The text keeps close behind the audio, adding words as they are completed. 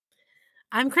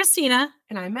I'm Christina.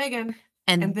 And I'm Megan.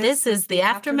 And this is the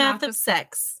Aftermath of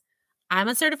Sex. I'm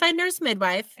a certified nurse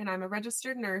midwife. And I'm a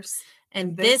registered nurse.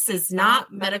 And this is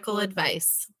not medical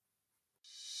advice.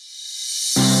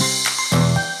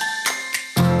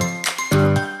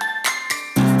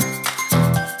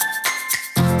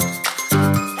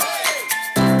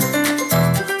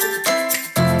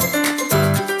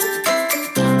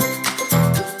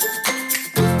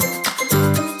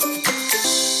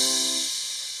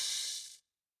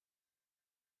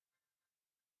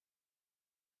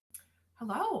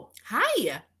 Hello.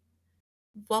 Hi.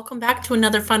 Welcome back to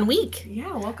another fun week.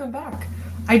 Yeah, welcome back.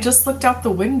 I just looked out the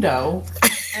window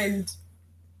and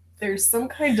there's some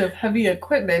kind of heavy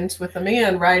equipment with a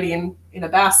man riding in a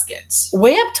basket.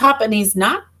 Way up top, and he's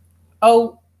not.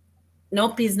 Oh,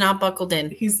 nope, he's not buckled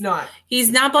in. He's not. He's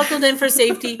not buckled in for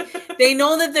safety. They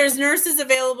know that there's nurses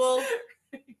available,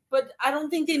 but I don't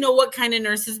think they know what kind of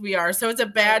nurses we are, so it's a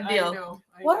bad deal. I know.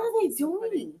 What are they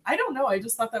doing? I don't know. I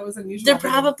just thought that was unusual. They're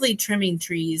probably trimming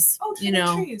trees. Oh,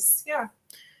 trimming trees. Yeah.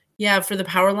 Yeah, for the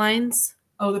power lines.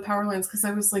 Oh, the power lines. Because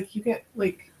I was like, you get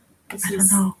like, this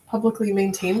is publicly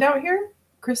maintained out here?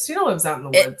 Christina lives out in the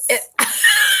woods.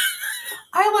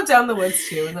 I live down the woods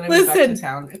too, and then I went back to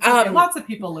town. It's okay. Lots of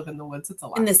people live in the woods. It's a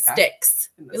lot. In the sticks.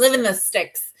 We live in the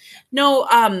sticks.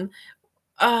 No,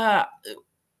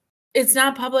 it's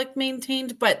not public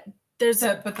maintained, but there's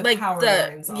the like power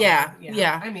lines. Yeah.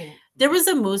 I mean, there was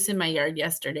a moose in my yard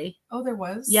yesterday. Oh, there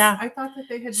was? Yeah. I thought that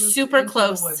they had moved super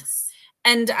close. The woods.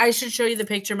 And I should show you the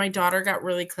picture. My daughter got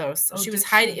really close. Oh, she was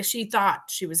hiding. She thought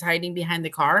she was hiding behind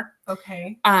the car.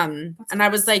 Okay. And I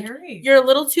was scary. Like, "You're a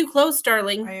little too close,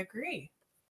 darling." I agree.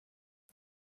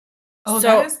 Oh,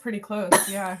 that is pretty close.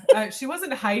 Yeah. She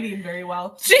wasn't hiding very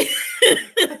well.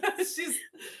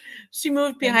 She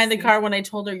moved behind the car when I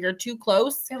told her you're too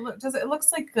close. It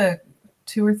looks like the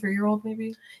 2 or 3 year old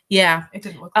maybe. Yeah. It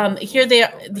didn't look like here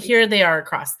they are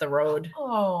across the road.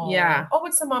 Oh. Yeah. Oh,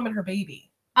 it's the mom and her baby.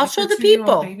 I'll show the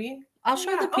people. Baby? I'll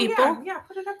show the people. Yeah,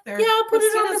 put it up there. Yeah, I'll put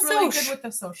it on the really good with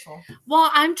the social. Well,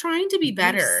 I'm trying to be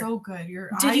better. You're so good.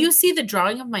 Did you see the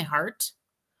drawing of my heart?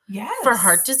 Yes. For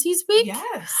Heart Disease Week?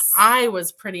 Yes. I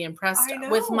was pretty impressed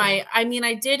with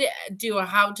I did do a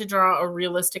how to draw a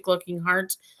realistic looking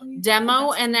heart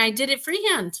demo, and I did it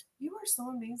freehand. You are so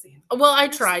amazing. Well, I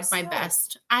tried my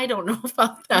best. I don't know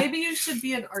about that. Maybe you should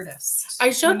be an artist.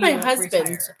 I showed my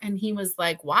husband, and he was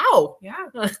like, wow. Yeah.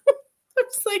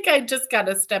 It's like I just got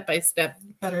a step-by-step.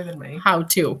 Better than my how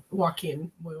to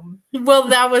walk-in womb. Well,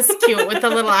 that was cute with the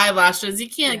little eyelashes. You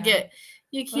can't get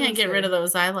rid of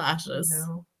those eyelashes.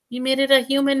 No. You made it a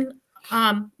human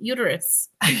uterus.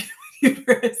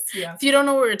 Uterus, yeah. If you don't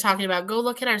know what we're talking about, go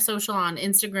look at our social on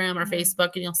Instagram or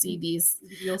Facebook, and you'll see these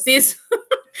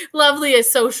lovely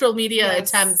social media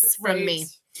attempts from me.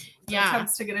 Yeah,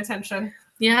 attempts to get attention.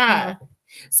 Yeah.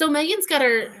 So Megan's got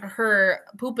her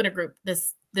poop in a group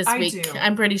this week. Do.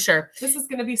 I'm pretty sure this is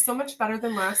going to be so much better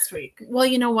than last week. Well,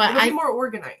 you know what? It'll be more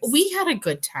organized. We had a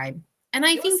good time. And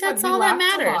I think that's all that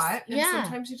matters. Yeah.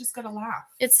 Sometimes you just got to laugh.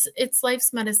 It's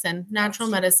life's medicine, natural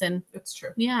medicine. It's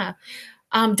true. Yeah.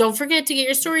 Don't forget to get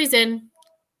your stories in.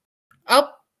 Oh,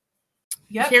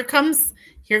 yep. Here comes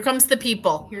the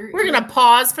people. We're going to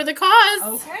pause for the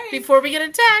cause before we get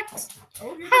attacked.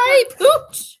 Hi,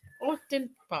 Pooch. Oh,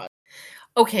 didn't pause.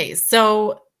 Okay,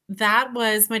 so that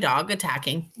was my dog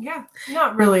attacking. Yeah,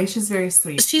 not really. She's very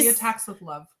sweet. She attacks with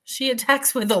love. She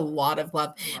attacks with a lot of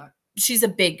love. She's a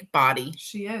big body.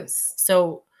 She is.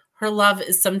 So her love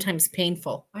is sometimes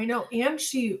painful. I know. And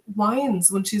she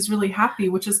whines when she's really happy,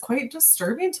 which is quite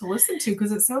disturbing to listen to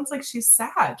because it sounds like she's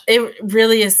sad. It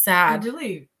really is sad. It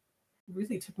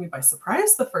really took me by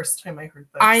surprise the first time I heard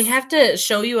this. I have to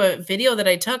show you a video that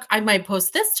I took. I might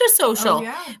post this to social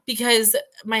because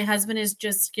my husband is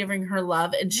just giving her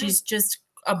love, and she's just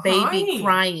a baby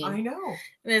crying. I know.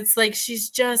 And it's like she's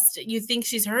just, you think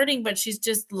she's hurting, but she's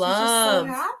just love.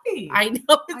 She's just so happy. I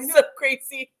know. It's so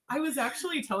crazy. I was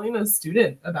actually telling a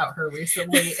student about her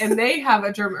recently, and they have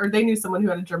they knew someone who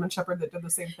had a German Shepherd that did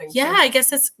the same thing. Yeah, I guess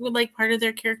that's like part of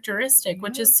their characteristic,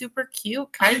 which is super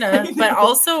cute, kind of, but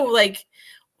also like,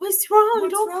 what's wrong?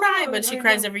 Don't cry. But she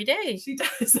cries every day. She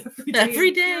does every day.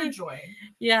 Every day. Pure joy.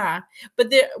 Yeah.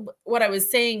 But what I was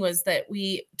saying was that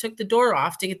we took the door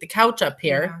off to get the couch up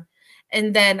here. Yeah.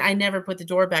 And then I never put the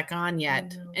door back on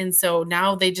yet. And so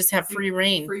now they just have free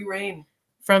reign. Free reign.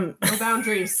 From no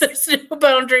boundaries. There's no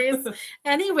boundaries.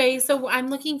 Anyway, so I'm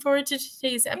looking forward to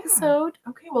today's episode.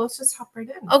 Okay, well, let's just hop right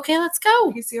in. Okay, let's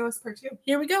go. PCOS part 2.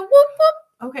 Here we go. Whoop,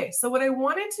 whoop. Okay, so what I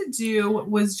wanted to do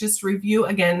was just review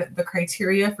again the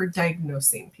criteria for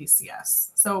diagnosing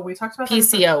PCOS. So we talked about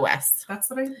PCOS. That's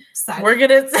what I said. We're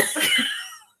gonna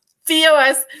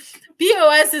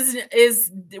POS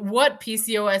is what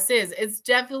PCOS is. It's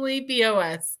definitely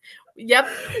POS. Yep.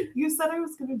 You said I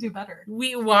was going to do better.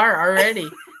 We are already.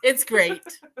 It's great.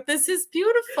 This is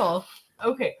beautiful.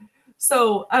 Okay.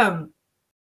 So,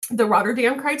 the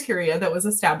Rotterdam criteria that was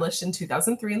established in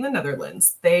 2003 in the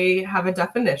Netherlands, they have a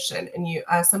definition, and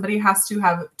somebody has to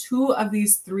have 2 of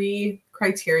these 3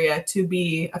 criteria to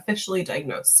be officially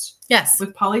diagnosed. Yes.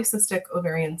 With polycystic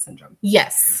ovarian syndrome.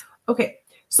 Yes. Okay.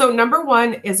 So number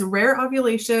 1 is rare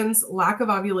ovulations, lack of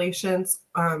ovulations,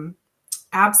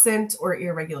 absent or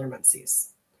irregular menses.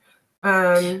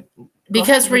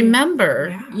 Because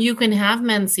remember, you can have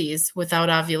menses without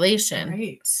ovulation.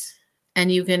 Right. And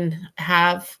you can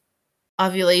have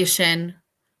ovulation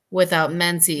without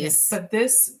menses. Yes, but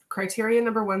this criteria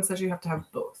number 1 says you have to have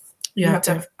both. You have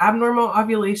to have abnormal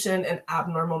ovulation and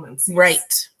abnormal menses.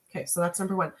 Right. Okay, so that's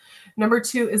number 1. Number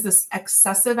 2 is this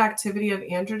excessive activity of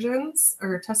androgens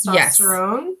or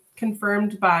testosterone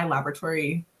confirmed by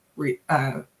laboratory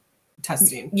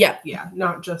testing. Yeah. Yeah,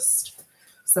 not just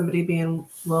somebody being,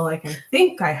 well, I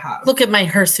think I have. Look at my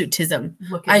hirsutism.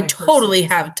 I totally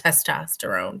have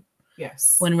testosterone.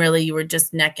 Yes. When really you were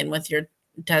just necking with your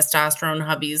testosterone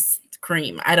hubby's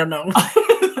cream. I don't know.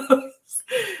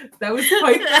 That was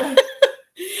quite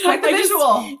the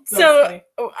visual. So,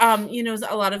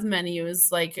 a lot of men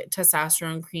use like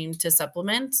testosterone cream to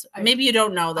supplement. Maybe you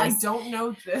don't know this. I don't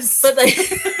know this. But like,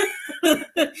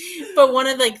 but one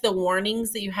of like the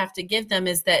warnings that you have to give them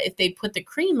is that if they put the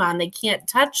cream on, they can't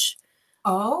touch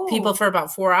people for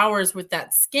about 4 hours with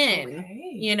that skin.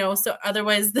 Okay. So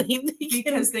otherwise they can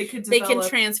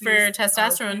transfer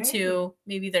testosterone to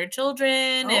maybe their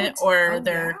children or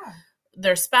their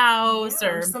spouse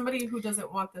or somebody who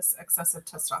doesn't want this excessive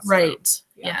testosterone. Right.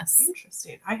 Yeah. Yes.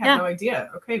 Interesting. I had no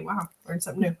idea. Okay. Wow. Learned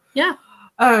something new. Yeah.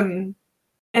 And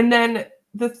then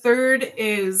the third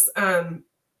is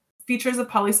features of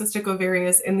polycystic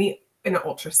ovaries in an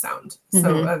ultrasound. Mm-hmm.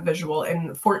 So a visual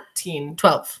in 12.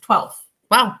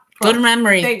 Wow. 12. Good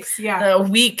memory. Thanks. Yeah.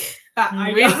 Week with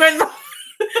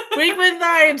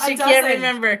 9. She can't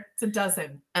remember. It's a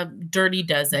dozen. A dirty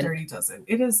dozen.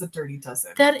 It is a dirty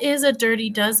dozen. That is a dirty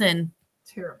dozen.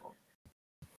 Terrible.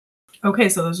 Okay,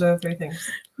 so those are the 3 things.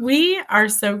 We are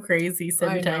so crazy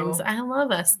sometimes. I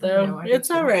love us, though. It's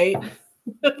all right.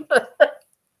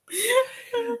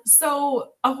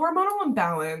 So a hormonal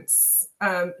imbalance,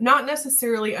 not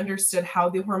necessarily understood how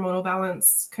the hormonal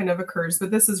balance kind of occurs,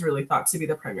 but this is really thought to be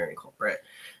the primary culprit.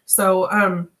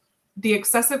 So the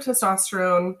excessive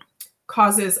testosterone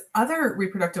causes other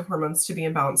reproductive hormones to be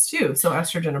imbalanced too. So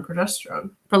estrogen and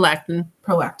progesterone.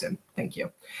 Prolactin. Thank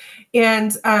you.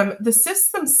 And the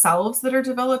cysts themselves that are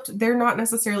developed, they're not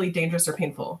necessarily dangerous or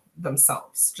painful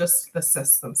themselves, just the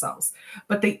cysts themselves,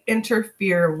 but they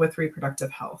interfere with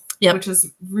reproductive health, which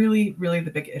is really, really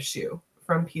the big issue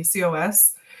from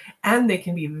PCOS. And they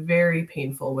can be very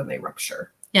painful when they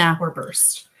rupture or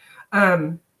burst.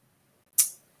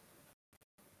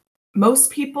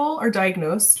 Most people are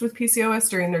diagnosed with PCOS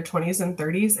during their 20s and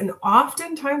 30s, and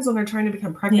oftentimes when they're trying to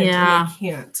become pregnant, and they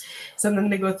can't. So then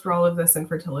they go through all of this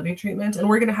infertility treatment, and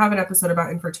we're going to have an episode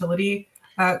about infertility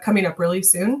coming up really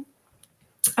soon.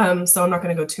 So I'm not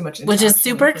going to go too much into which is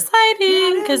super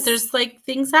exciting because there's like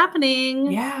things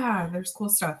happening. Yeah, there's cool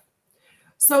stuff.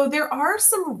 So there are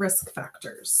some risk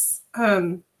factors.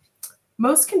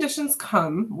 Most conditions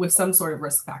come with some sort of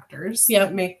risk factors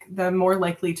that make them more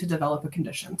likely to develop a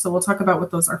condition. So we'll talk about what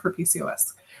those are for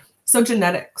PCOS. So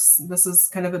genetics, this is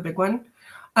kind of a big one.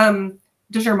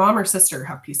 Does your mom or sister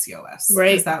have PCOS?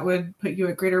 Right. Because that would put you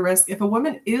at greater risk. If a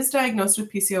woman is diagnosed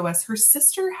with PCOS, her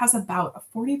sister has about a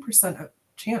 40%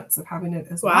 chance of having it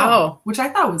as well. Which I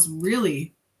thought was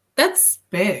really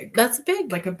big. That's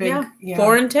big. Like a big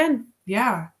 4 in 10.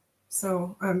 Yeah.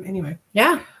 So anyway.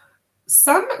 Yeah.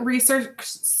 Some research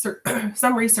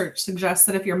suggests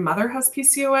that if your mother has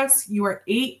PCOS, you are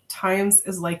 8 times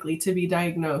as likely to be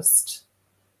diagnosed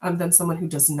than someone who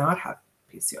does not have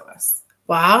PCOS.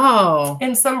 Wow.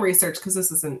 In some research, because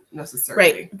this isn't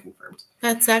necessarily confirmed.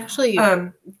 That's actually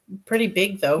pretty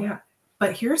big, though. Yeah.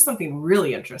 But here's something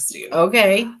really interesting.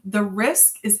 Okay. The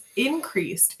risk is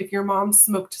increased if your mom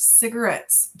smoked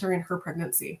cigarettes during her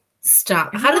pregnancy.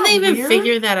 Stop. How do they even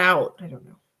figure that out? I don't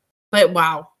know. But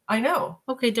wow. I know.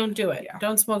 Okay, don't do it. Yeah.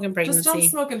 Don't smoke in pregnancy. Just don't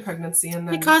smoke in pregnancy. And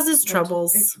then it causes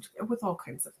troubles. With all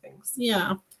kinds of things.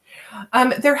 Yeah.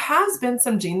 There has been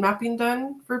some gene mapping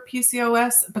done for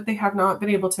PCOS, but they have not been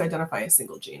able to identify a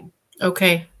single gene.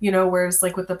 Okay. Whereas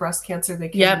like with the breast cancer, they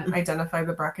can identify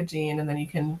the BRCA gene and then you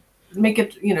can make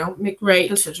it, make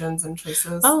decisions and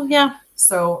choices. Oh, yeah.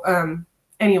 So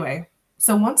anyway,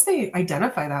 So once they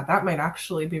identify that, that might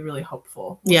actually be really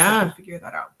helpful. Once they can figure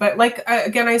that out. But like,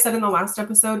 again, I said in the last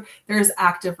episode, there's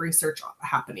active research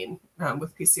happening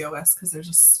with PCOS because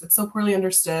it's so poorly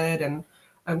understood and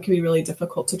can be really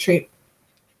difficult to treat.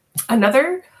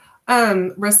 Another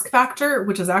risk factor,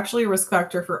 which is actually a risk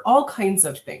factor for all kinds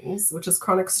of things, which is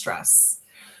chronic stress.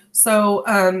 So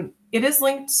it is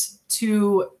linked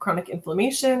to chronic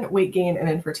inflammation, weight gain, and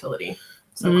infertility.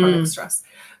 So chronic stress.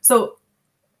 So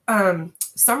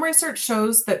some research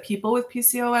shows that people with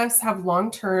PCOS have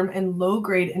long-term and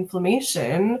low-grade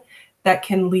inflammation that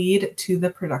can lead to the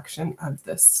production of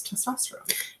this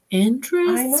testosterone.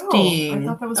 Interesting. I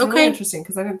thought that was really interesting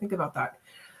because I didn't think about that.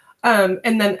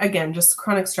 And then again, just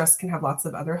chronic stress can have lots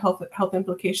of other health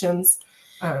implications.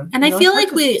 And I feel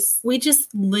like we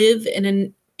just live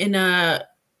in a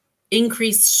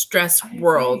increased stress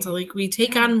world. Like we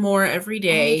take on more every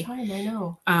day. All the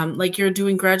time, I know. Like you're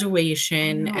doing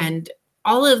graduation and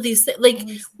all of these things. Like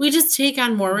we just take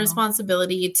on more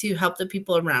responsibility to help the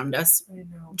people around us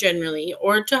generally,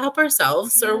 or to help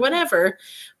ourselves or whatever.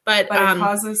 But it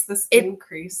causes this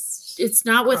increase. It's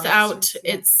not without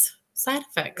its side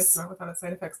effects. It's not without its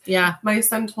side effects. Yeah. My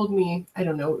son told me, I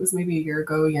don't know, it was maybe a year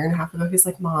and a half ago. He's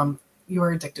like, Mom,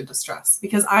 you're addicted to stress,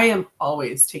 because I am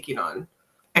always taking on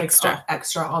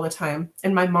extra all the time.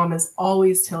 And my mom is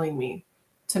always telling me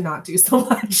to not do so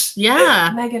much.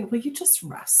 Yeah. Megan, will you just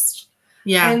rest?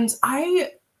 Yeah. And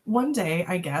one day,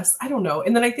 I guess, I don't know.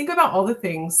 And then I think about all the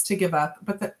things to give up,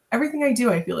 but everything I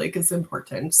do, I feel like is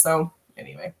important. So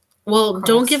anyway. Well,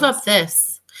 don't give up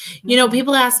this. You know,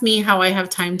 people ask me how I have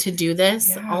time to do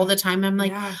this all the time. I'm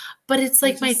like, but it's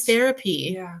like my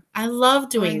therapy. Yeah. I love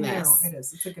doing this. It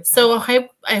is. It's a good time. So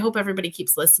I hope everybody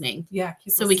keeps listening. Yeah.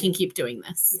 We can keep doing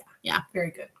this. Yeah.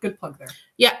 Very good. Good plug there.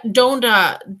 Yeah.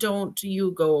 Don't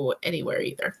you go anywhere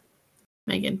either,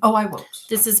 Megan. Oh, I won't.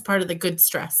 This is part of the good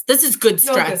stress. This is good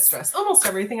stress. No, good stress. Almost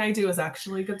everything I do is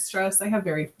actually good stress. I have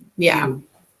very few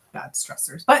bad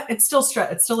stressors, but it's still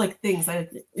stress. It's still like things I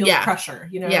feel pressure,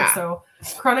 you know? Yeah. So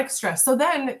chronic stress. So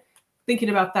then thinking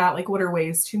about that, like what are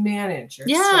ways to manage your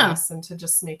stress and to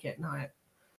just make it not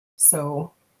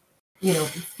so,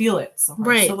 feel it so hard.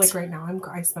 Right. So like right now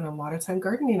I spend a lot of time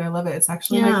gardening. I love it. It's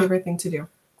actually my favorite thing to do.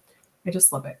 I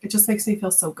just love it. It just makes me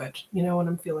feel so good, when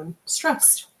I'm feeling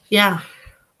stressed. Yeah.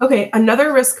 Okay,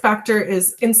 another risk factor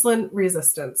is insulin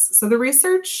resistance. So the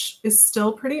research is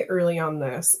still pretty early on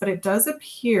this, but it does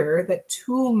appear that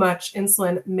too much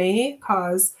insulin may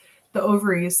cause the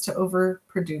ovaries to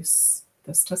overproduce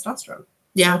this testosterone.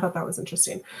 Yeah. So I thought that was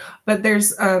interesting. But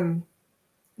there's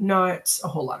not a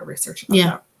whole lot of research about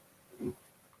that.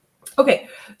 Okay,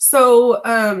 so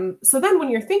then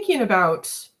when you're thinking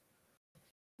about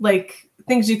like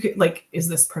things you could, like, is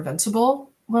this preventable?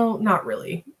 Well, not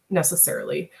really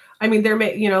necessarily. I mean, there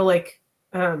may,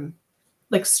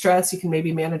 like stress, you can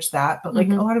maybe manage that, but like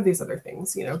a lot of these other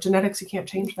things, genetics, you can't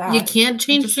change that. You can't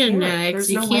change genetics.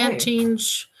 You can't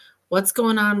change what's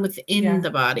going on within the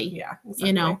body. Yeah.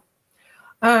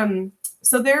 Exactly.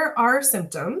 So there are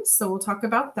symptoms. So we'll talk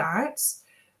about that.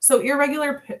 So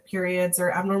irregular periods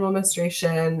or abnormal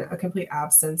menstruation, a complete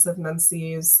absence of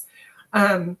menses.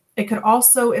 It could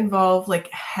also involve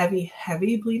like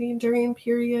heavy bleeding during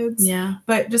periods. Yeah.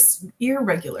 But just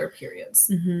irregular periods.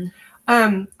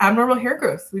 Mm-hmm. Abnormal hair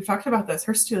growth. We've talked about this.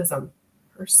 Hirsutism.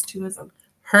 That's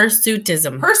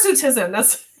hirsutism.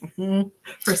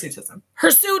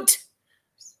 Hirsute.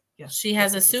 Yes. She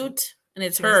has a suit and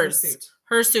it's hers.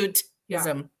 Hirsutism.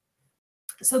 Yeah.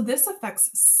 So this affects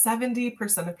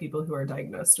 70% of people who are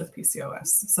diagnosed with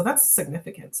PCOS. So that's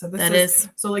significant. So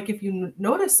so like if you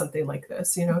notice something like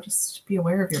this, just be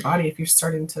aware of your body if you're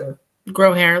starting to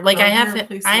grow hair. Like I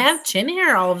have chin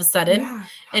hair all of a sudden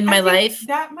in my life.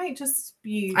 That might just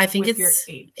be it's your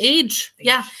age.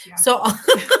 Yeah. So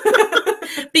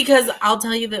because I'll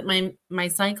tell you that my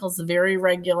cycle's very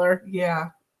regular. Yeah.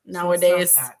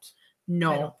 Nowadays. So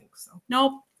no. I don't think so.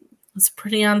 Nope. It's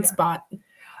pretty on spot.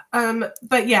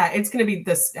 But yeah, it's going to be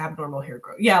this abnormal hair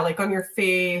growth. Yeah. Like on your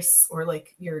face or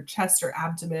like your chest or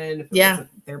abdomen. If it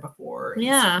wasn't there before. And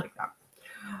stuff like that.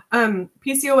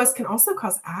 PCOS can also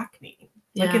cause acne,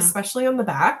 like especially on the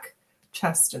back,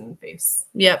 chest and face.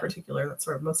 Yeah. In particular, that's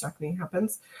where most acne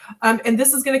happens. And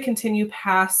this is going to continue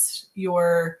past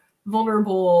your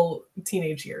vulnerable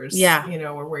teenage years. Yeah.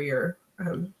 Or where you're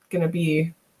going to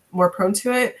be more prone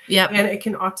to it. Yeah. And it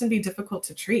can often be difficult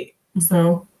to treat. Mm-hmm.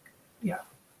 So yeah.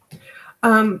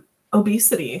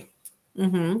 Obesity.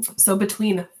 Mm-hmm. So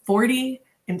between 40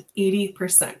 and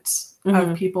 80%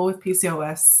 of people with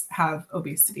PCOS have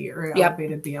obesity or an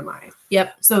elevated BMI.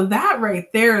 So that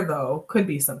right there, though, could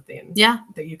be something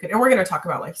that you could, and we're going to talk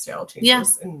about lifestyle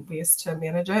changes and ways to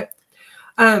manage it.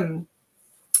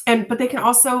 But they can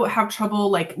also have trouble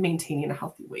like maintaining a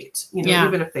healthy weight,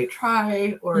 even if they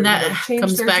try or change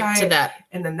comes their back diet, to that.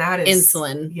 And then that is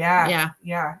insulin. Yeah,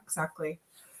 exactly.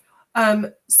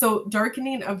 So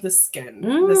darkening of the skin.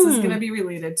 This is going to be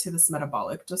related to this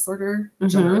metabolic disorder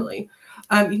generally.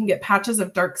 You can get patches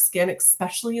of dark skin,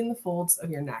 especially in the folds of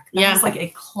your neck. That is like a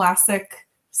classic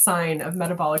sign of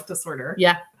metabolic disorder.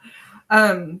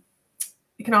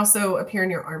 It can also appear in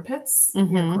your armpits,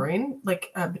 your groin,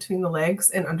 like between the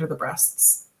legs and under the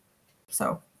breasts.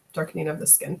 So darkening of the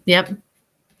skin.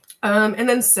 And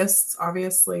then cysts,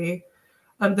 obviously,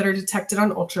 that are detected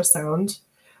on ultrasound.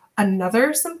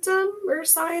 Another symptom or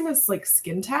sign is like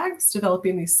skin tags,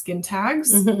 developing these skin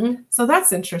tags. So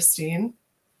that's interesting.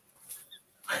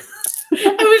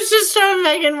 I was just showing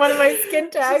Megan one of my skin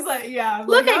tags. She's like,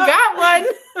 look, I got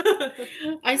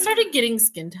one. I started getting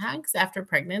skin tags after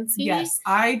pregnancy. Yes,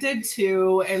 I did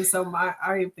too. And so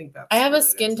I think that's I have a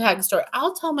skin tag story.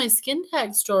 I'll tell my skin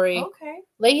tag story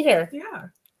later. Yeah.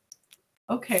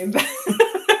 Okay.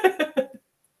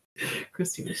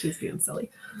 Christina, she's being silly.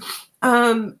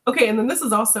 Okay, and then this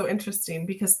is also interesting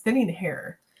because thinning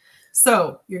hair.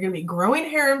 So you're going to be growing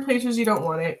hair in places you don't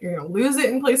want it. You're going to lose it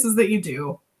in places that you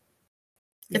do.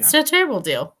 It's a terrible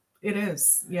deal. It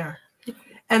is, yeah.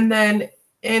 And then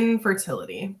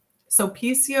infertility. So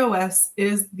PCOS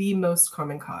is the most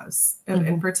common cause of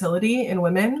infertility in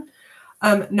women.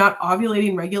 Not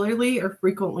ovulating regularly or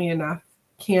frequently enough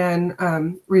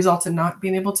can result in not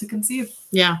being able to conceive.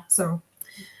 So,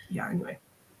 anyway,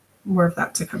 more of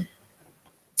that to come.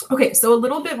 Okay, so a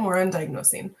little bit more on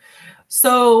diagnosing.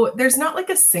 So there's not like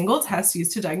a single test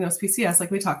used to diagnose PCOS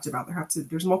like we talked about.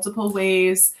 There's multiple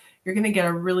ways. You're going to get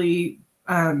a really,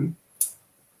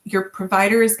 your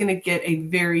provider is going to get a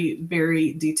very,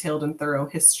 very detailed and thorough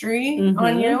history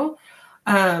on you.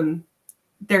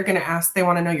 They're going to ask, they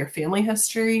want to know your family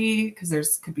history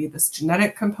because could be this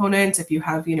genetic component. If you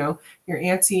have, your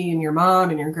auntie and your mom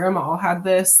and your grandma all had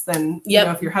this, then,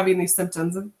 if you're having these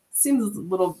symptoms, it seems a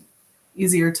little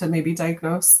easier to maybe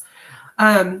diagnose.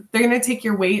 They're going to take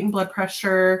your weight and blood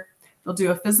pressure. They'll do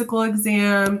a physical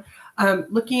exam.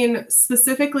 Looking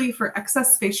specifically for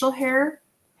excess facial hair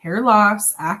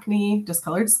loss, acne,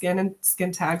 discolored skin, and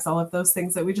skin tags, all of those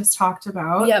things that we just talked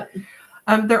about.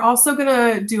 They're also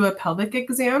going to do a pelvic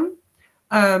exam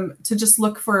to just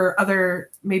look for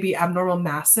other maybe abnormal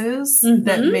masses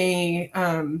that may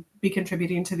be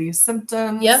contributing to these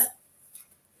symptoms.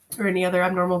 Or any other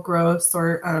abnormal growths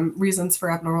or reasons for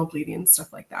abnormal bleeding,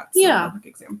 stuff like that. So pelvic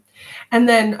exam. And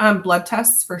then blood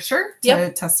tests for sure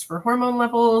to test for hormone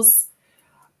levels.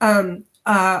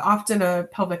 Often a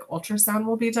pelvic ultrasound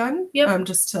will be done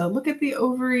just to look at the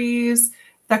ovaries,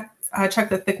 check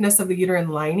the thickness of the uterine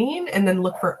lining, and then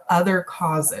look for other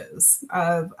causes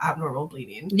of abnormal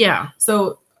bleeding.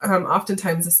 So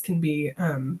oftentimes this can be,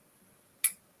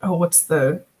 what's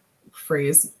the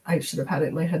phrase? I should have had it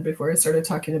in my head before I started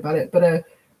talking about it, but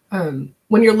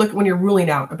when you're ruling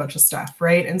out a bunch of stuff,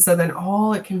 right? And so then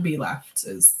all it can be left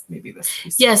is maybe this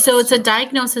PCOS. So it's a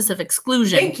diagnosis of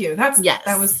exclusion. Thank you.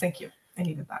 Thank you. I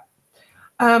needed that.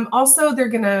 Also, they're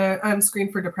gonna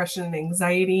screen for depression and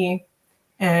anxiety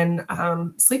and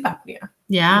sleep apnea.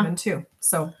 Even too.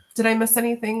 So did I miss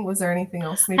anything? Was there anything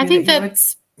else? Maybe I think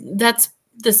that's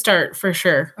the start for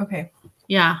sure. Okay.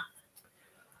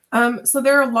 So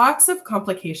there are lots of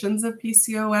complications of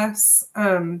PCOS.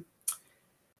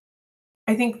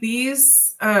 I think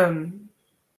these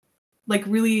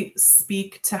really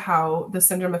speak to how the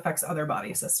syndrome affects other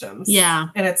body systems.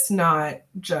 And it's not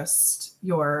just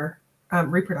your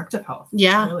reproductive health.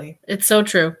 Really. It's so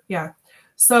true.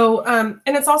 So, and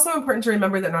it's also important to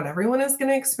remember that not everyone is going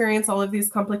to experience all of these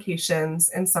complications,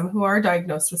 and some who are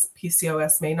diagnosed with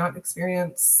PCOS may not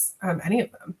experience any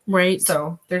of them. Right.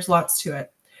 So there's lots to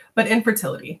it. But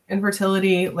infertility,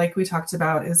 like we talked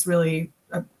about, is really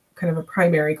a kind of a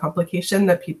primary complication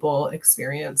that people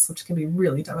experience, which can be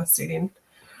really devastating.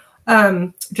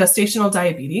 Gestational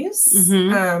diabetes,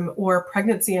 or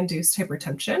pregnancy-induced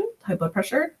hypertension, high blood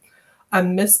pressure, a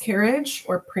miscarriage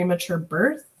or premature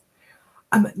birth.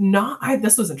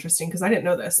 This was interesting because I didn't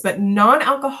know this, but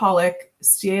non-alcoholic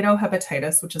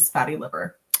steatohepatitis, which is fatty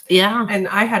liver. And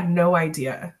I had no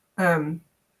idea.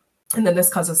 And then this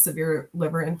causes severe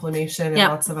liver inflammation and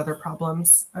lots of other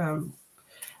problems.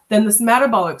 Then this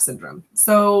metabolic syndrome.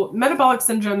 So metabolic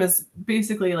syndrome is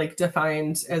basically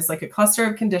defined as a cluster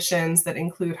of conditions that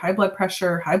include high blood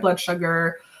pressure, high blood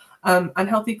sugar,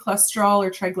 unhealthy cholesterol or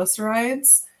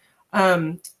triglycerides,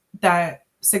 that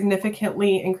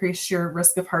significantly increase your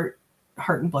risk of heart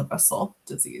and blood vessel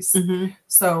disease.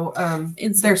 So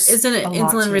isn't it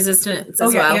insulin resistance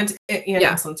as well? And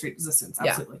insulin resistance.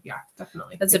 Absolutely. Yeah,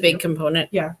 definitely. That's a big component.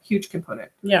 Yeah, huge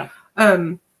component. Yeah.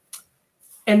 And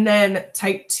then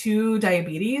type 2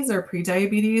 diabetes or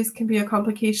prediabetes can be a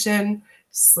complication.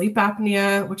 Sleep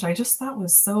apnea, which I just thought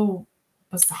was so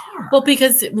bizarre. Well,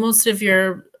 because most of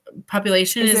your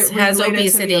population has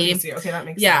obesity. Okay, that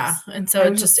makes sense. Yeah, and so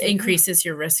it just increases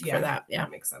your risk for that. Yeah,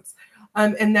 that makes sense.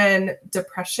 And then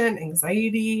depression,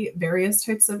 anxiety, various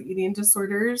types of eating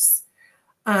disorders.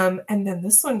 And then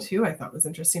this one too, I thought was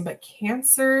interesting, but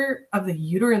cancer of the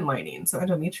uterine lining, so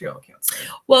endometrial cancer.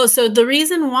 Well, so the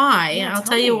reason why, I'll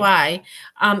tell you why,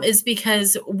 is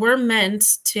because we're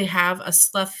meant to have a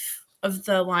slough of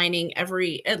the lining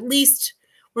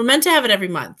we're meant to have it every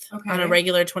month on a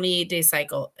regular 28-day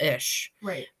cycle-ish.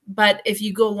 Right. But if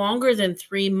you go longer than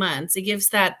 3 months, it gives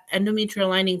that endometrial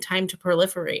lining time to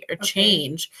proliferate or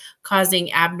change,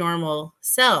 causing abnormal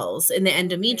cells in the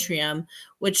endometrium,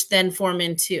 which then form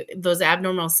into those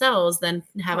abnormal cells, then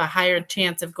have a higher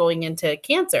chance of going into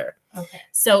cancer. Okay.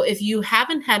 So if you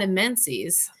haven't had a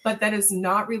menses. But that is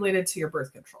not related to your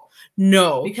birth control.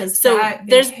 No. Because that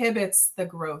inhibits the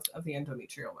growth of the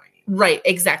endometrial lining. Right,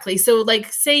 exactly. So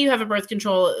like say you have a birth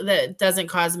control that doesn't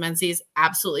cause menses,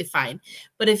 absolutely fine.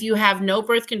 But if you have no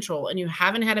birth control and you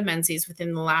haven't had a menses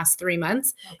within the last 3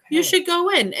 months, you should go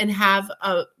in and have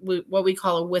what we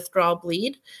call a withdrawal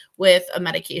bleed with a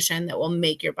medication that will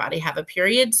make your body have a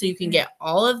period so you can get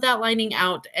all of that lining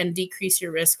out and decrease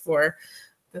your risk for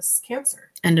this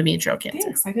cancer. Endometrial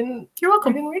cancer. Thanks. You're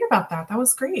welcome. I didn't read about that. That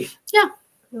was great. Yeah.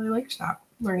 I really liked that,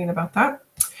 learning about that.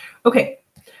 Okay.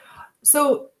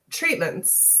 So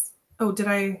treatments. Oh, did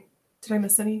I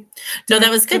miss any? No, that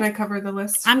was good. Did I cover the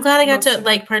list? I'm glad I got to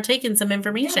partake in some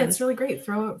information. Yeah, it's really great.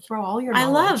 Throw all your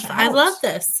knowledge I love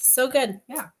this. So good.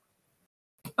 Yeah.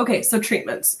 Okay, so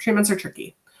treatments. Treatments are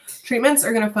tricky. Treatments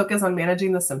are going to focus on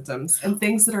managing the symptoms and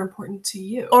things that are important to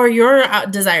you. Or your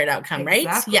desired outcome,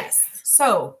 exactly. Right? Yes.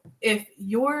 So if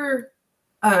your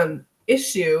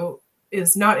issue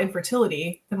is not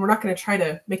infertility, then we're not going to try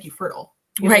to make you fertile.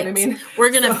 You know what I mean? We're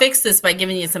going to fix this by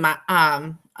giving you some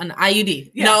an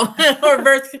IUD, or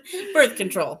birth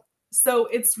control. So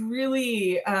it's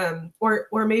really,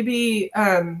 or maybe,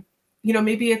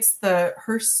 maybe it's the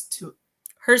hirsutism.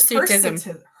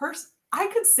 I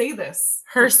could say this.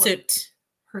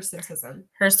 Hirsutism.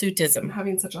 I'm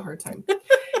having such a hard time.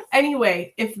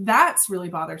 Anyway, if that's really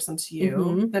bothersome to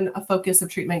you, then a focus of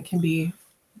treatment can be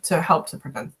to help to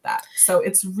prevent that. So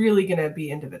it's really going to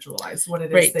be individualized, what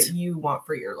it is that you want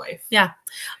for your life. Yeah.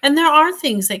 And there are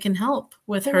things that can help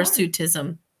with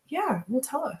hirsutism. Yeah. Well,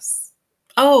 tell us.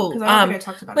 Oh, I don't think I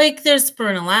talked about it. There's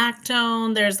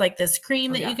spironolactone. There's like this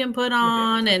cream that you can put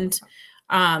on, and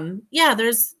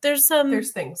there's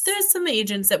things. There's some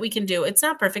agents that we can do. It's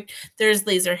not perfect. There's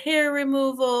laser hair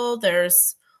removal.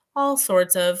 There's all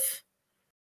sorts of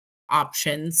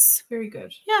options. Very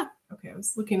good. Yeah. Okay, I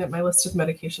was looking at my list of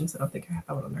medications. I don't think I have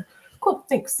that one on there. Cool,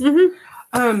 thanks. Moving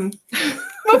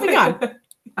on.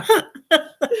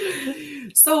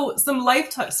 So some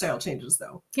lifestyle changes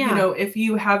though. Yeah. If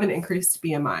you have an increased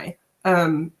BMI,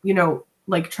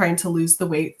 like trying to lose the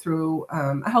weight through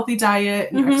a healthy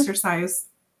diet and exercise,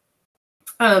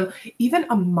 even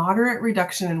a moderate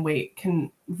reduction in weight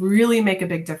can really make a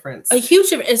big difference. A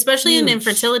huge, especially in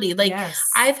infertility. Like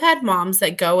I've had moms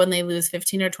that go and they lose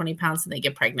 15 or 20 pounds and they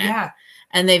get pregnant. Yeah.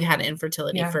 And they've had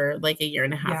infertility for like a year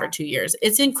and a half or 2 years.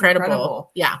 It's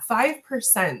incredible. Yeah.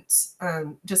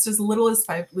 5%, just as little as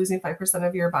losing 5%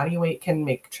 of your body weight can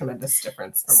make tremendous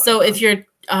difference. So if you're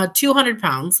 200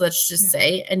 pounds, let's just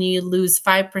say, and you lose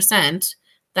 5%,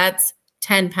 that's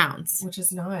 10 pounds. Which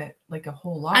is not like a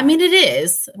whole lot. I mean, it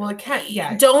is. Well, it can't.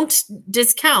 Yeah. Don't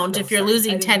discount if you're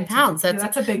losing 10 pounds.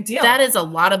 That's a big deal. That is a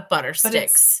lot of butter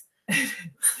sticks.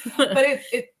 But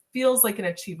it feels like an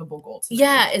achievable goal to me.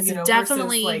 It's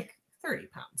definitely like 30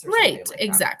 pounds. Or right. Like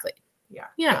exactly.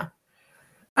 That. Yeah.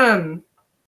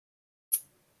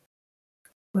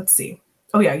 Let's see.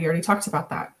 Oh yeah. You already talked about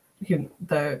that.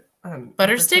 The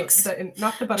butter sticks?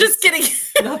 Not the butter. Just kidding.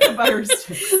 Not the butter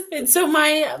sticks. And so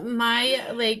my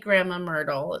late grandma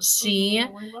Myrtle, she, I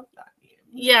love that name.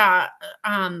 Yeah,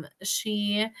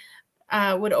 she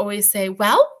would always say,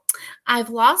 "Well, I've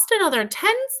lost another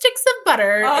 10 sticks of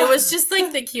butter." It was just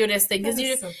like the cutest thing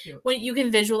because when you can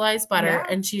visualize butter,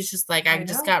 and she's just like, "I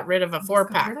just got rid of a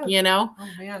 4-pack," Oh man.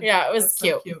 Yeah, it was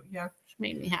cute. So cute. Yeah, she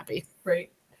made me happy.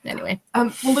 Right. Anyway,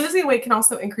 well, losing weight can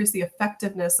also increase the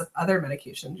effectiveness of other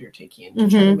medications you're taking to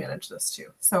try to manage this too.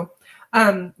 So,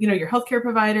 your healthcare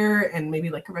provider and maybe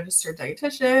like a registered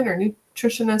dietitian or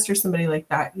nutritionist or somebody like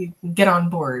that, you can get on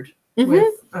board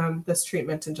with this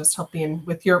treatment and just helping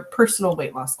with your personal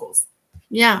weight loss goals.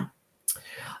 Yeah.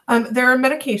 There are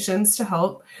medications to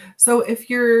help. So if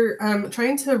you're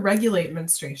trying to regulate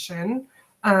menstruation,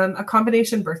 a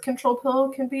combination birth control pill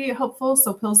can be helpful.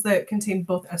 So pills that contain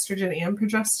both estrogen and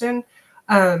progestin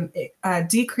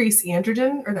decrease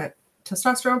androgen or that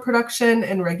testosterone production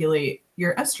and regulate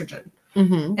your estrogen.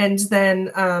 And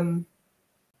then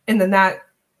that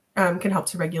can help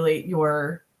to regulate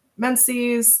your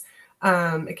menses.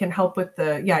 It can help with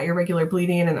the irregular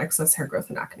bleeding and excess hair growth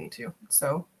and acne too.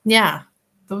 So yeah,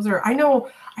 those are. I know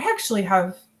I actually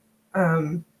have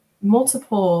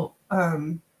multiple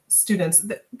students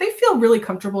that they feel really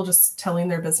comfortable just telling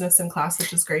their business in class,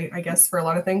 which is great, I guess, for a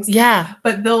lot of things. Yeah.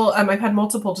 But they'll, I've had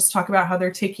multiple just talk about how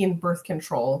they're taking birth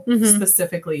control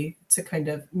specifically to kind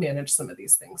of manage some of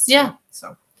these things. Yeah. Too.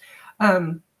 So,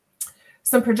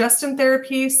 some progestin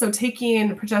therapy. So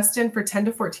taking progestin for 10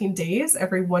 to 14 days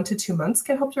every 1 to 2 months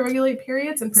can help to regulate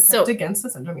periods and protect against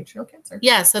this endometrial cancer.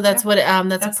 Yeah. So that's what,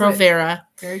 that's Provera.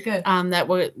 Very good. That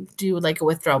would do like a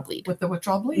withdrawal bleed. With the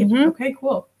withdrawal bleed. Okay,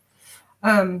 cool.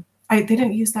 They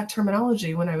didn't use that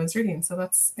terminology when I was reading, so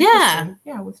that's interesting.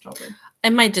 Yeah, withdrawal bleed.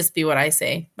 It might just be what I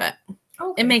say, but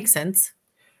it makes sense.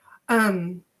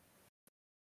 Let's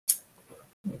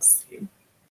see.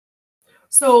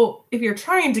 So if you're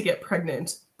trying to get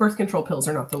pregnant, birth control pills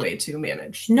are not the way to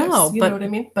manage. No, this, you know what I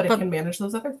mean? But it can manage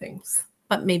those other things.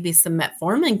 But maybe some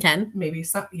metformin can. Maybe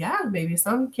some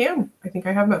can. I think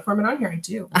I have metformin on here. I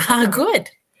do. Good.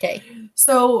 Okay.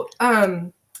 So,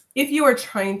 if you are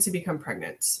trying to become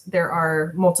pregnant, there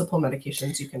are multiple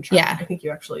medications you can try. Yeah. I think you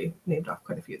actually named off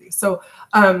quite a few of these. So,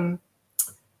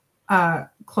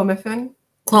 Clomid.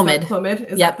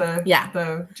 Is that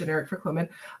the generic for Clomid?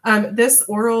 This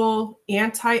oral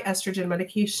anti-estrogen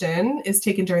medication is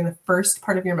taken during the first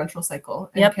part of your menstrual cycle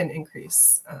and can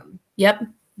increase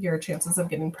your chances of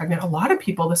getting pregnant. A lot of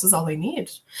people, this is all they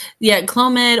need. Yeah,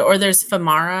 Clomid, or there's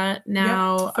Femara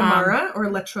now. Femara or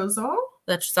Letrozole.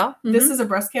 Letrozole. This is a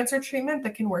breast cancer treatment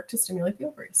that can work to stimulate the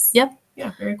ovaries. Yep.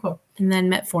 Yeah, very cool. And then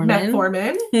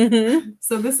metformin.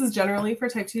 So this is generally for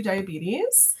type 2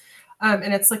 diabetes.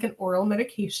 And it's like an oral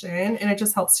medication, and it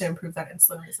just helps to improve that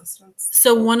insulin resistance.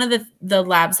 So one of the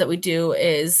labs that we do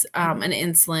is an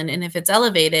insulin, and if it's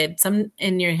elevated,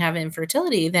 and you have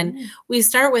infertility, then we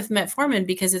start with metformin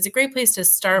because it's a great place to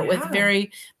start with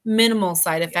very minimal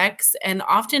side effects, and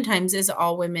oftentimes is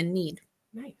all women need.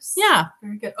 Nice. Yeah.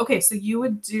 Very good. Okay, so you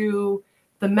would do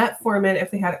the metformin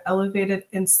if they had elevated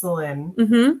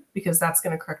insulin, because that's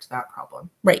going to correct that problem.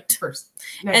 Right. First.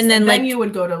 Nice. And then you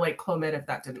would go to like Clomid if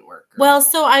that didn't work. Well,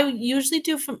 so I usually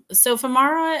do,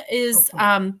 Femara is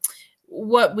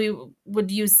what we would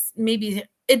use. Maybe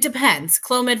it depends.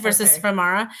 Clomid versus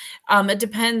Femara. It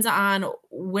depends on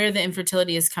where the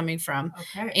infertility is coming from.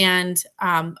 Okay. And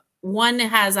one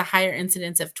has a higher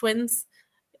incidence of twins.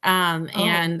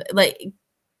 And like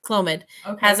Clomid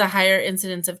has a higher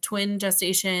incidence of twin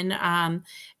gestation,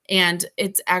 and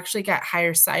it's actually got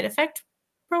higher side effect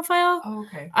profile.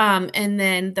 And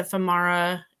then the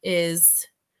Femara is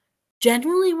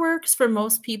generally works for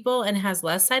most people and has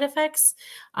less side effects,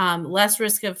 less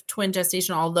risk of twin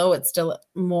gestation, although it's still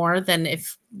more than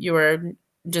if you were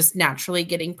just naturally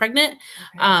getting pregnant.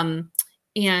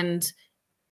 And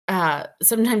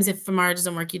sometimes if Femara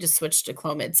doesn't work, you just switch to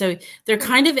Clomid. So they're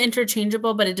kind of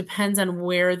interchangeable, but it depends on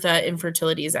where the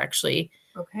infertility is actually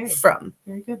from.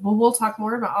 Very good. Well, we'll talk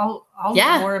more about, I'll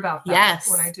know more about that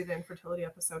when I do the infertility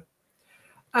episode.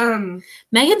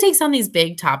 Megan takes on these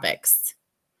big topics.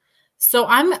 So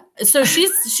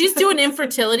she's doing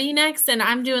infertility next, and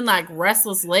I'm doing like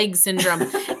restless leg syndrome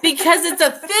because it's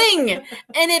a thing and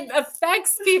it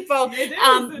affects people.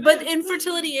 But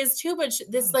infertility is too, but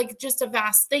this like just a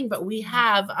vast thing. But we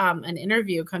have an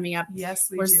interview coming up.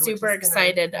 Yes, we're super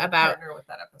excited about partner with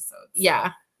that episode. So.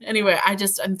 Yeah. Anyway,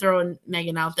 I'm throwing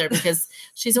Megan out there because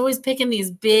she's always picking these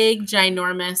big,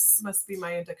 ginormous. Must be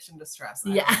my addiction to stress.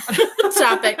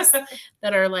 Topics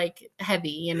that are like heavy,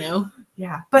 you know?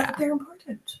 Yeah, but they're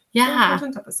important. Yeah. They're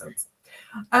important episodes.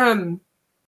 And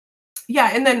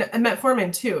then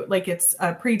metformin too. Like it's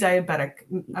a pre-diabetic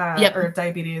or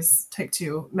diabetes type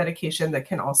 2 medication that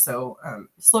can also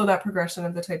slow that progression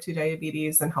of the type 2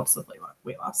 diabetes and helps with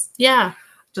weight loss. Yeah.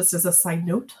 Just as a side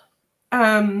note.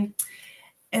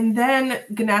 And then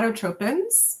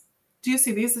gonadotropins. Do you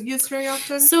see these used very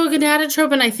often? So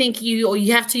gonadotropin, I think you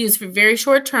have to use for very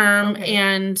short term,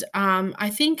 and I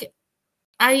think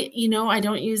I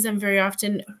don't use them very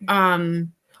often.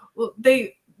 Well,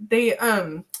 they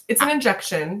it's an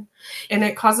injection, and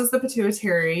it causes the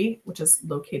pituitary, which is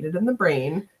located in the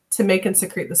brain, to make and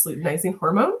secrete this luteinizing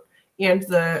hormone and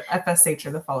the FSH,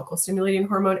 or the follicle stimulating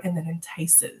hormone, and then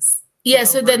entices. Yeah,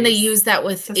 so then they use that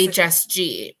with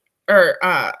HSG, or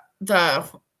the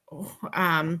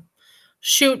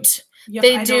shoot. Yep,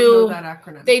 they I do don't know that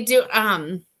acronym. They do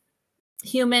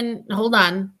human. Hold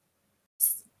on.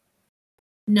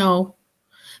 No,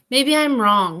 maybe I'm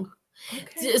wrong.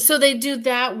 Okay. So they do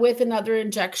that with another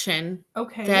injection.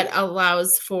 Okay. That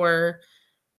allows for.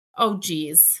 Oh,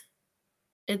 geez,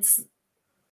 it's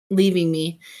leaving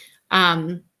me.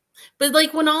 But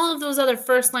like when all of those other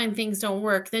first line things don't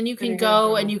work, then you can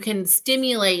go and you can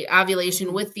stimulate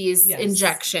ovulation with these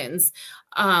injections.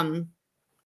 HCG.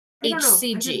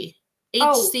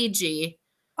 HCG.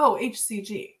 Oh,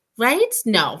 HCG. Right?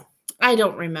 No, I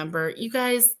don't remember. You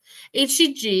guys,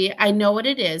 HCG, I know what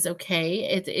it is, okay?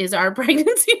 It is our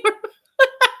pregnancy hormone.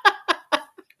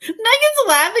 Megan's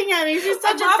laughing at me. She's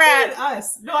such a brat. At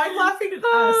us. No, I'm laughing at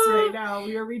us right now.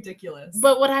 We are ridiculous.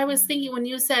 But what I was thinking when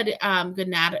you said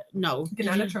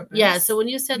gonadotropin. Yeah, so when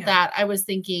you said that, I was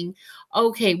thinking,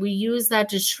 okay, we use that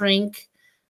to shrink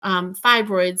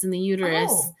fibroids in the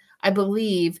uterus, I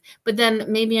believe. But then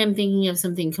maybe I'm thinking of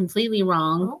something completely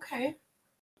wrong. Okay.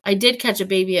 I did catch a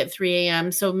baby at 3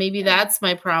 a.m., so maybe that's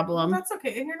my problem. Well, that's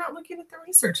okay. And you're not looking at the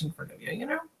research in front of you, you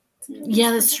know? Yeah,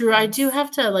 that's true. I do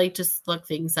have to like just look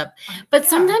things up. But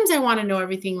sometimes I want to know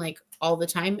everything like all the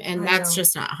time, and that's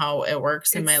just not how it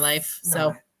works in my life.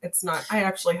 So it's not. I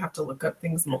actually have to look up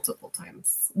things multiple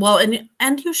times. Well,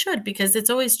 and you should, because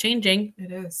it's always changing.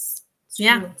 It is. It's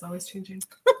true. It's always changing.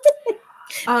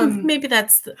 Maybe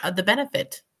that's the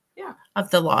benefit. Yeah. Of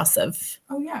the loss of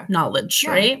knowledge,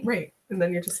 right? Right. And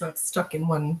then you're just not stuck in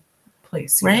one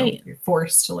place. Right. You're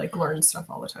forced to like learn stuff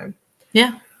all the time.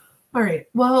 Yeah. All right.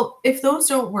 Well, if those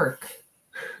don't work,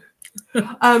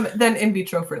 then in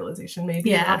vitro fertilization may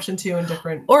be an option too, in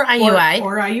different or IUI.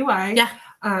 Or IUI. Yeah.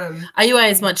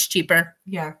 IUI is much cheaper.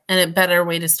 Yeah. And a better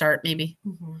way to start, maybe.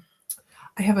 Mm-hmm.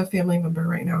 I have a family member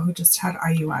right now who just had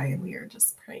IUI, and we are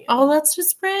just praying. Oh, let's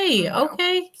just pray.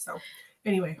 Okay. So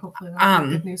anyway, hopefully that's a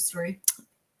good news story.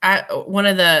 One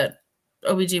of the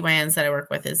OBGYNs that I work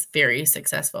with is very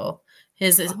successful.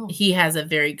 He has a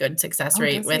very good success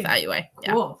rate with IUI.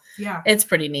 Cool. Yeah. It's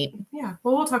pretty neat. Yeah.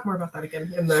 Well, we'll talk more about that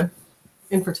again in the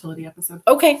infertility episode.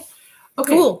 Okay.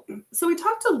 Cool. So we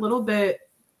talked a little bit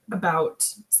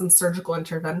about some surgical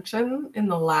intervention in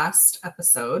the last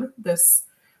episode.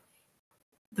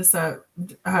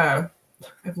 I've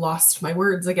lost my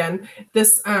words again.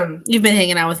 You've been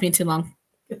hanging out with me too long.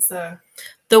 It's the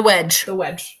wedge. The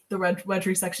wedge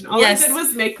resection. All I did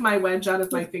was make my wedge out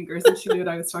of my fingers, and she knew what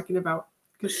I was talking about.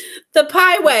 The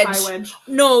pie wedge.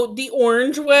 No, the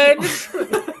orange wedge.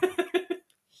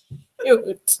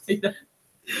 Cute.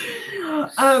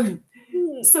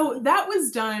 So that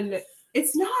was done.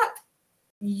 It's not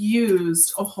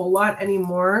used a whole lot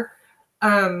anymore.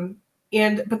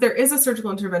 But there is a surgical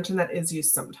intervention that is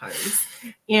used sometimes.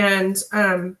 And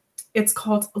it's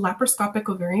called laparoscopic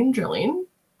ovarian drilling.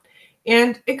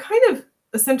 And it kind of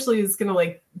essentially is going to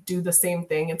like do the same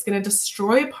thing. It's going to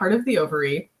destroy part of the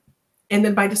ovary. And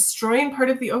then by destroying part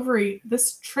of the ovary,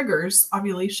 this triggers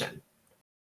ovulation.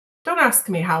 Don't ask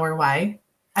me how or why.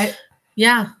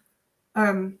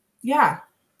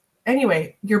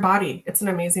 Anyway, your body, it's an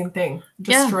amazing thing.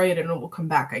 Destroy it and it will come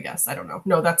back, I guess. I don't know.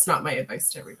 No, that's not my advice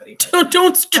to everybody.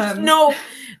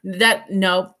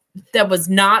 That was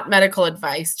not medical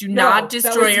advice. Do not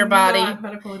destroy your body. Not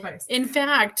medical advice. In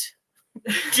fact,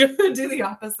 do the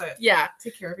opposite. Yeah.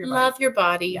 Take care of your body. Love your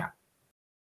body. Yeah.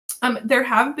 There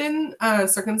have been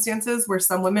circumstances where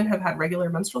some women have had regular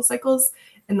menstrual cycles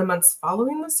in the months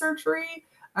following the surgery,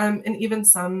 and even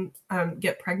some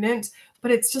get pregnant,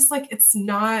 but it's just like it's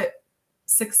not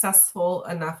successful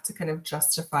enough to kind of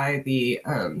justify the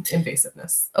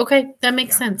invasiveness. Okay, that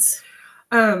makes sense.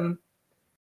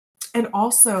 And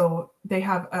also, they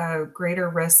have a greater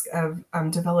risk of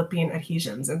developing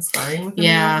adhesions and scarring within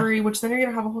the ovary, which then you're going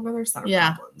to have a whole other set of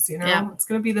problems. You know, it's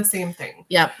going to be the same thing.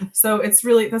 Yeah. So it's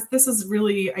really this is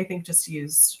really, I think, just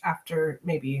used after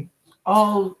maybe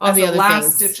all as the a other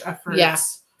last things. ditch effort. Yeah.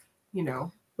 You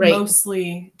know, right.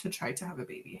 Mostly to try to have a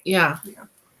baby. Yeah.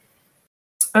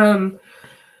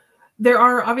 There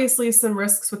are obviously some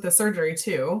risks with the surgery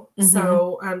too. Mm-hmm.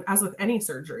 So as with any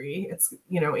surgery, it's,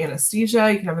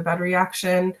 anesthesia, you can have a bad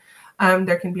reaction.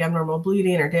 There can be abnormal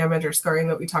bleeding or damage or scarring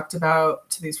that we talked about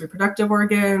to these reproductive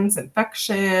organs,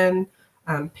 infection,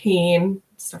 pain,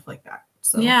 stuff like that.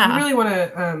 So you really want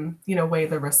to, weigh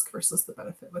the risk versus the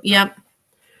benefit with that.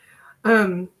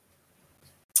 Yep.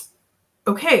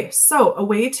 Okay, so a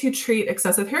way to treat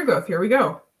excessive hair growth. Here we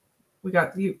go. We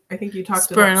got you. I think you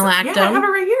talked about spironolactone. Yeah, I have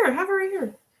it right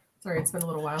here. Sorry, it's been a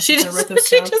little while. She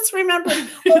just remembered. Oh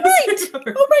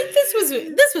right,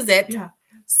 this was it. Yeah.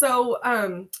 So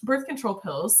birth control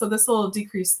pills. So this will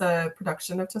decrease the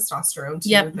production of testosterone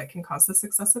too, that can cause this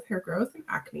excessive hair growth and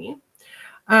acne.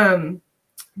 The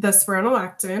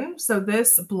spironolactone. So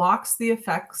this blocks the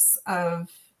effects of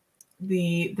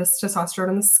this testosterone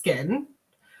in the skin.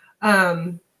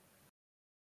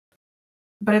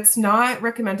 But it's not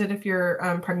recommended if you're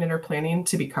pregnant or planning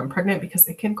to become pregnant because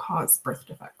it can cause birth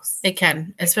defects. It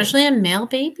can, especially in male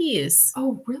babies.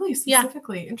 Oh, really?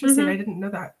 Specifically? Yeah. Interesting. I didn't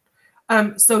know that.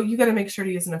 So you got to make sure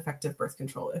to use an effective birth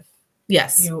control if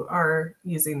you are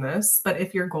using this. But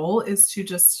if your goal is to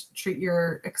just treat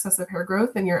your excessive hair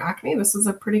growth and your acne, this is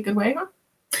a pretty good way, huh?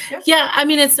 Yeah. I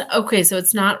mean, it's okay. So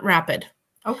it's not rapid.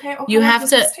 Okay. You have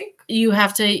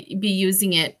to be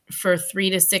using it for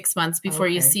 3 to 6 months before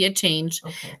you see a change.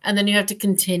 Okay. And then you have to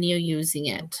continue using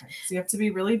it. Okay. So you have to be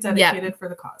really dedicated for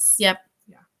the cause. Yep.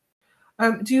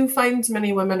 Yeah. Do you find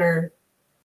many women are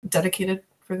dedicated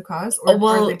for the cause?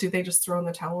 Or do they just throw in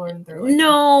the towel and they're like,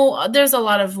 no, there's a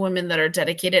lot of women that are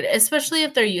dedicated, especially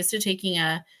if they're used to taking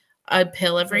a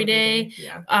pill every day.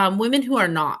 Yeah. Women who are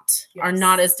not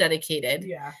as dedicated.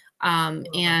 Yeah.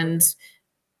 And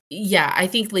yeah, I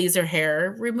think laser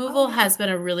hair removal has been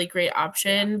a really great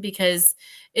option because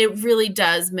it really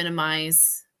does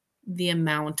minimize the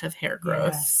amount of hair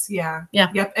growth. Yes. Yeah.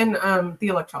 Yep. And the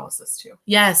electrolysis too.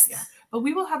 Yes. Yeah. But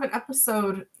we will have an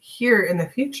episode here in the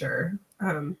future.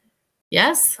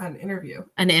 Yes. An interview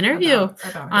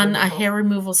about on a hair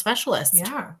removal specialist.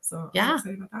 Yeah. So I'm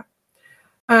excited about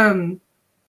that. And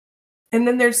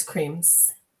then there's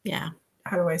creams. Yeah.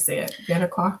 How do I say it?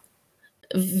 Venequin?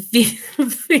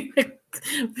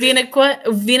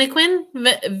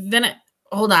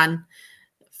 Hold on.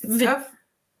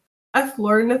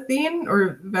 Eflornithine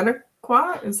or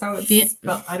Venequa is how it's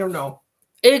spelled. I don't know.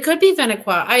 It could be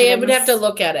Venequa. I would have to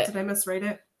look at it. Did I miswrite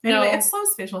it? No, it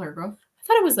slows facial hair growth. I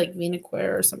thought it was like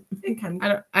Venequa or something. It can.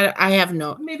 I have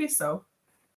no. Maybe so.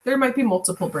 There might be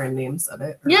multiple brand names of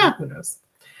it. Who knows?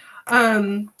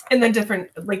 And then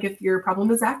different, like if your problem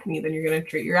is acne, then you're going to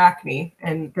treat your acne,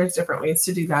 and there's different ways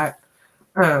to do that.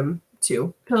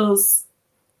 Too. Pills,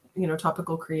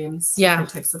 topical creams, different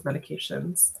types of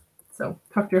medications. So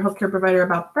talk to your healthcare provider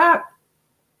about that.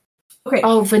 Okay.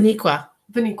 Oh, Venequa.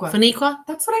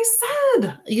 That's what I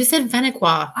said. You said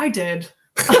Venequa. I did.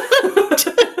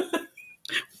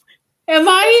 Am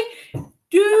I?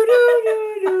 Do.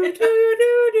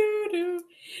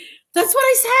 That's what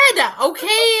I said.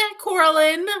 Okay,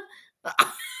 Coraline.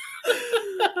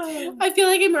 I feel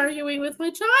like I'm arguing with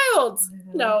my child.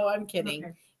 No, I'm kidding.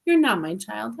 Okay. You're not my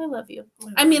child. I love you.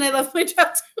 I mean, I love my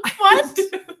child. What?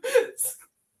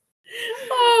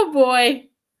 Oh, boy.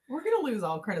 We're going to lose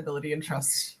all credibility and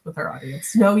trust with our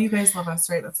audience. No, you guys love us,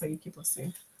 right? That's why you keep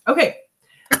listening. Okay.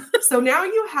 So now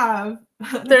you have...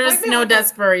 There's no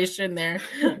desperation there.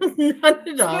 Not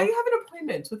at all. So now you have an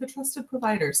appointment with a trusted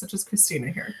provider, such as Christina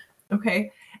here.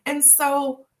 Okay. And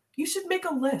so you should make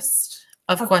a list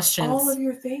of questions. All of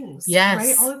your things. Yes.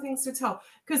 Right? All the things to tell.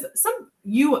 Because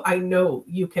I know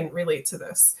you can relate to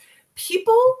this.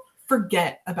 People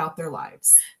forget about their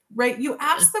lives, right? You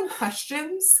ask them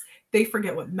questions. They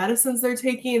forget what medicines they're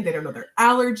taking. They don't know their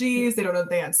allergies. They don't know if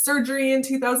they had surgery in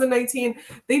 2019.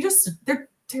 They're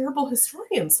terrible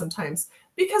historians sometimes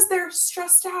because they're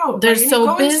stressed out. They're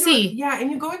so busy.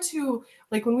 And you go into,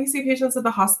 like when we see patients at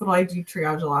the hospital, I do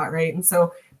triage a lot, right? And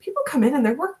so people come in and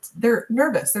they're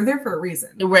nervous. They're there for a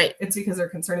reason. Right. It's because they're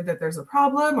concerned that there's a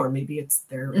problem, or maybe it's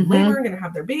they're in labor and going to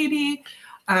have their baby.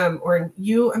 A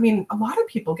lot of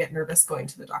people get nervous going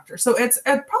to the doctor. So it's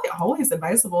probably always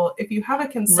advisable if you have a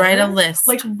concern. Write a list.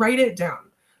 Like write it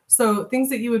down. So things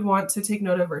that you would want to take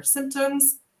note of are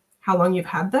symptoms, how long you've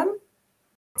had them,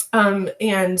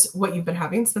 and what you've been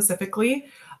having specifically.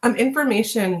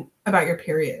 Information about your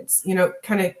periods,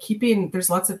 kind of there's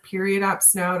lots of period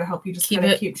apps now to help you just kind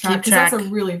of keep track. Because that's a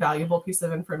really valuable piece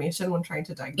of information when trying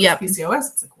to diagnose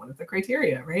PCOS. It's like one of the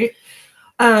criteria, right?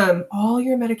 All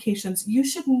your medications, you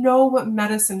should know what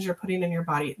medicines you're putting in your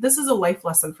body. This is a life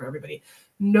lesson for everybody.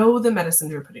 Know the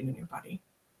medicines you're putting in your body.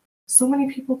 So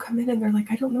many people come in and they're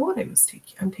like, I don't know what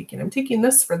I'm taking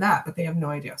this for that, but they have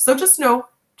no idea. So just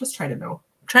try to know.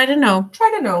 Try to know.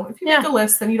 If you make a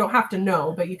list, then you don't have to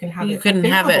know, but you can have it. You can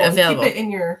have it available. Keep it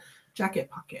in your jacket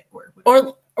pocket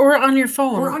or on your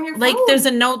phone. Like there's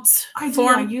a notes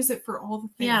form. I use it for all the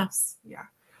things. Yeah.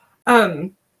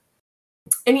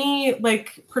 Any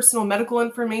like personal medical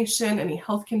information, any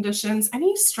health conditions,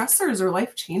 any stressors or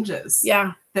life changes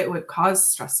that would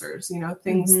cause stressors,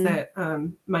 things that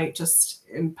might just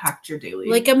impact your daily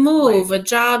like a move, life. A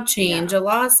job change, a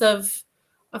loss of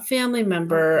a family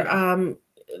member,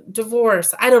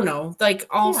 divorce. I don't know, like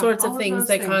all sorts of things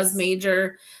that cause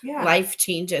major life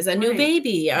changes, a new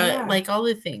baby, like all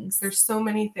the things. There's so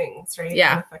many things, right?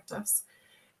 That affect us.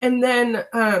 And then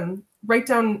write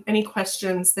down any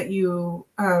questions that you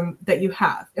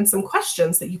have, and some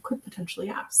questions that you could potentially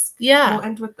ask. We'll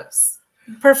end with this.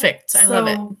 Perfect. I love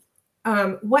it.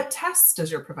 What tests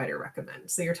does your provider recommend?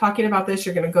 So you're talking about this.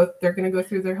 They're going to go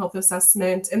through their health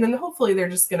assessment, and then hopefully they're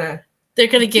going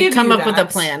to come up with a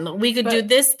plan. We could do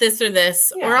this, or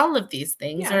this, or all of these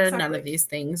things, or exactly. none of these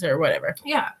things, or whatever.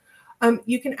 Yeah.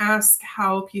 You can ask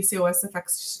how PCOS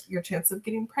affects your chance of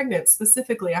getting pregnant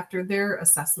specifically after their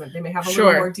assessment. They may have a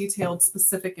little more detailed,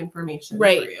 specific information for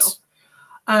you.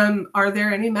 Are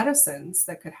there any medicines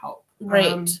that could help?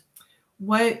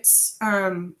 What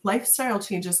lifestyle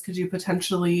changes could you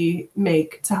potentially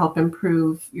make to help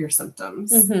improve your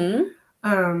symptoms?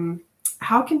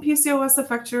 How can PCOS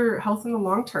affect your health in the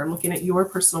long term? Looking at your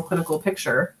personal clinical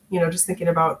picture, just thinking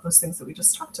about those things that we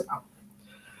just talked about.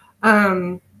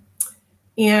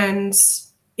 And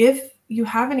if you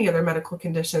have any other medical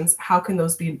conditions, how can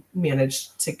those be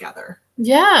managed together?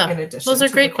 Yeah, in addition, those are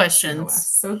great questions.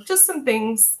 So just some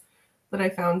things that I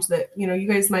found that you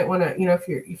guys might want to,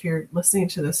 if you're listening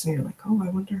to this and you're like, oh, I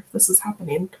wonder if this is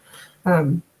happening.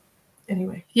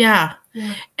 Anyway. Yeah.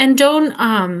 And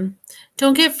don't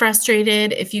get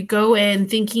frustrated if you go in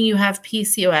thinking you have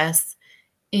PCOS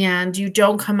and you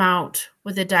don't come out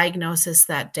with a diagnosis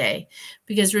that day.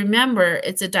 Because remember,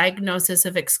 it's a diagnosis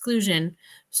of exclusion.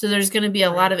 So there's going to be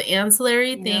a lot of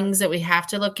ancillary things that we have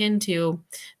to look into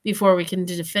before we can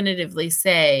definitively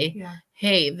say,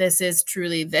 hey, this is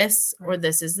truly this, or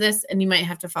this is this. And you might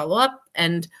have to follow up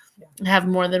and have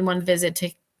more than one visit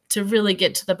to really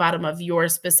get to the bottom of your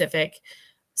specific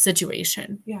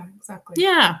situation. Yeah, exactly.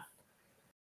 Yeah.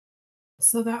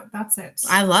 So that's it.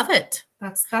 I love it.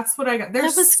 That's what I got. That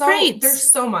was great. There's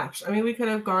so much. I mean, we could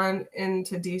have gone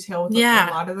into detail with a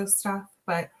lot of this stuff,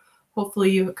 but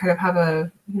hopefully you kind of have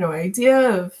a idea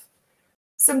of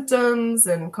symptoms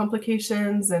and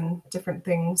complications and different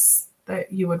things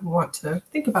that you would want to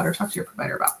think about or talk to your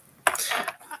provider about.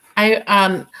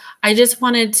 I just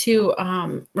wanted to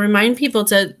remind people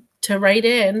to write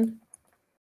in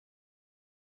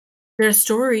their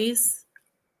stories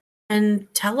and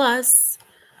tell us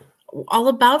all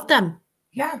about them.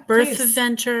 Yeah, birth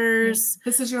adventures.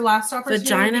 This is your last opportunity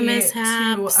vagina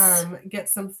mishaps. To get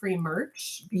some free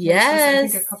merch. Yes, I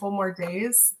think a couple more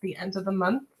days. The end of the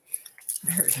month.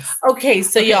 There it is. Okay,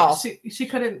 so y'all, she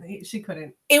couldn't.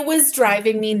 It was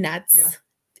driving me nuts. Yeah.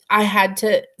 I had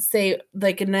to say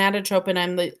like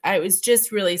gonadotropin. I was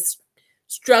just really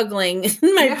struggling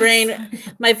in my brain,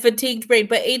 my fatigued brain.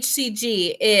 But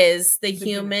HCG is the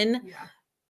human. Yeah.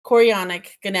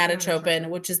 Chorionic gonadotropin,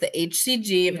 which is the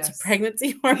HCG. It's a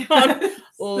pregnancy hormone.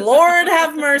 Lord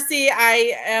have mercy.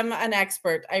 I am an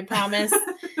expert. I promise.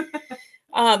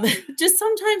 Just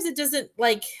sometimes it doesn't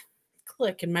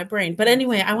click in my brain. But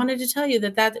anyway, I wanted to tell you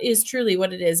that is truly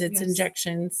what it is. It's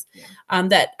injections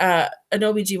that an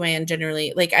OBGYN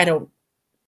generally, I don't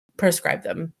prescribe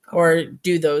them or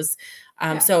do those.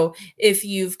 So if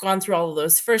you've gone through all of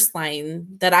those first line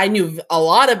that I knew a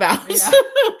lot about,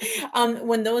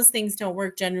 when those things don't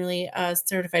work, generally a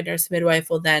certified nurse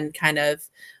midwife will then kind of,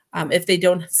 if they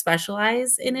don't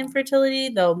specialize in infertility,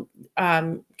 they'll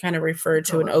kind of refer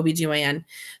to an OBGYN.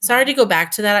 Sorry to go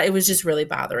back to that. It was just really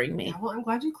bothering me. Yeah, well, I'm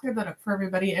glad you cleared that up for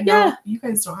everybody. And now you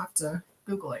guys don't have to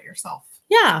Google it yourself.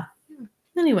 Yeah.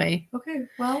 Anyway. Okay.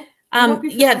 Well.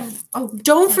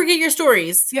 Don't forget your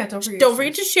stories. Yeah, don't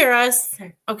forget to share us.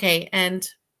 Okay, and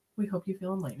we hope you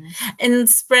feel enlightened and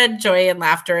spread joy and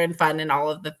laughter and fun and all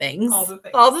of the things. All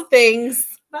the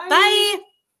things. Bye.